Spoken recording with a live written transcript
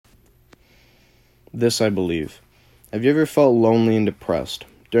This I believe. Have you ever felt lonely and depressed?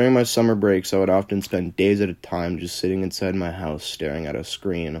 During my summer breaks, I would often spend days at a time just sitting inside my house staring at a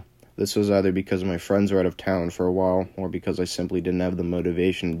screen. This was either because my friends were out of town for a while, or because I simply didn't have the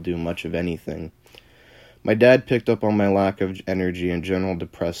motivation to do much of anything. My dad picked up on my lack of energy and general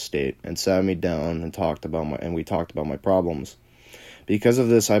depressed state, and sat me down and we talked about my problems. Because of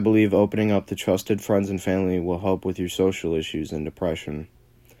this, I believe opening up to trusted friends and family will help with your social issues and depression.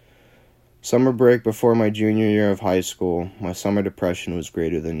 Summer break before my junior year of high school, my summer depression was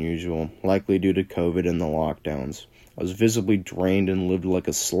greater than usual, likely due to COVID and the lockdowns. I was visibly drained and lived like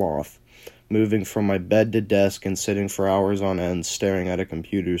a sloth, moving from my bed to desk and sitting for hours on end staring at a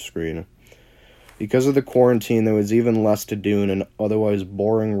computer screen. Because of the quarantine, there was even less to do in an otherwise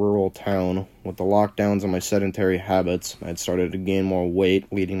boring rural town. With the lockdowns and my sedentary habits, I had started to gain more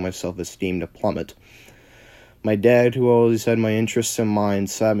weight, leading my self-esteem to plummet. My dad, who always had my interests in mind,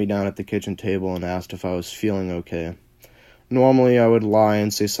 sat me down at the kitchen table and asked if I was feeling okay. Normally, I would lie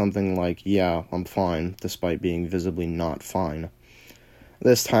and say something like, "Yeah, I'm fine," despite being visibly not fine.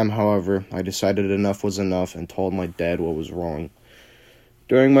 This time, however, I decided enough was enough and told my dad what was wrong.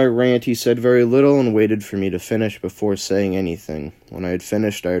 During my rant, he said very little and waited for me to finish before saying anything. When I had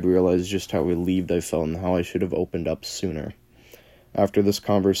finished, I had realized just how relieved I felt and how I should have opened up sooner. After this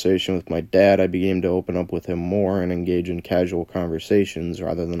conversation with my dad, I began to open up with him more and engage in casual conversations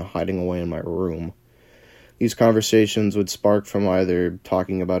rather than hiding away in my room. These conversations would spark from either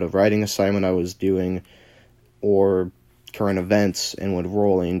talking about a writing assignment I was doing or current events and would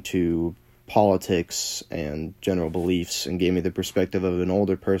roll into politics and general beliefs, and gave me the perspective of an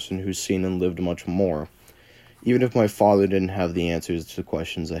older person who's seen and lived much more. Even if my father didn't have the answers to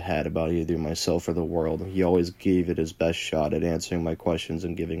questions I had about either myself or the world, he always gave it his best shot at answering my questions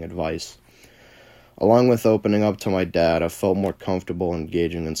and giving advice. Along with opening up to my dad, I felt more comfortable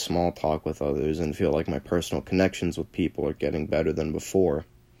engaging in small talk with others and feel like my personal connections with people are getting better than before.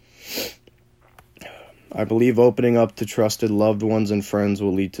 I believe opening up to trusted loved ones and friends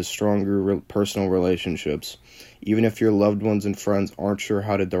will lead to stronger personal relationships. Even if your loved ones and friends aren't sure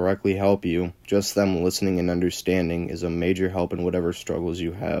how to directly help you, just them listening and understanding is a major help in whatever struggles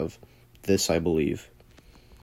you have. This I believe.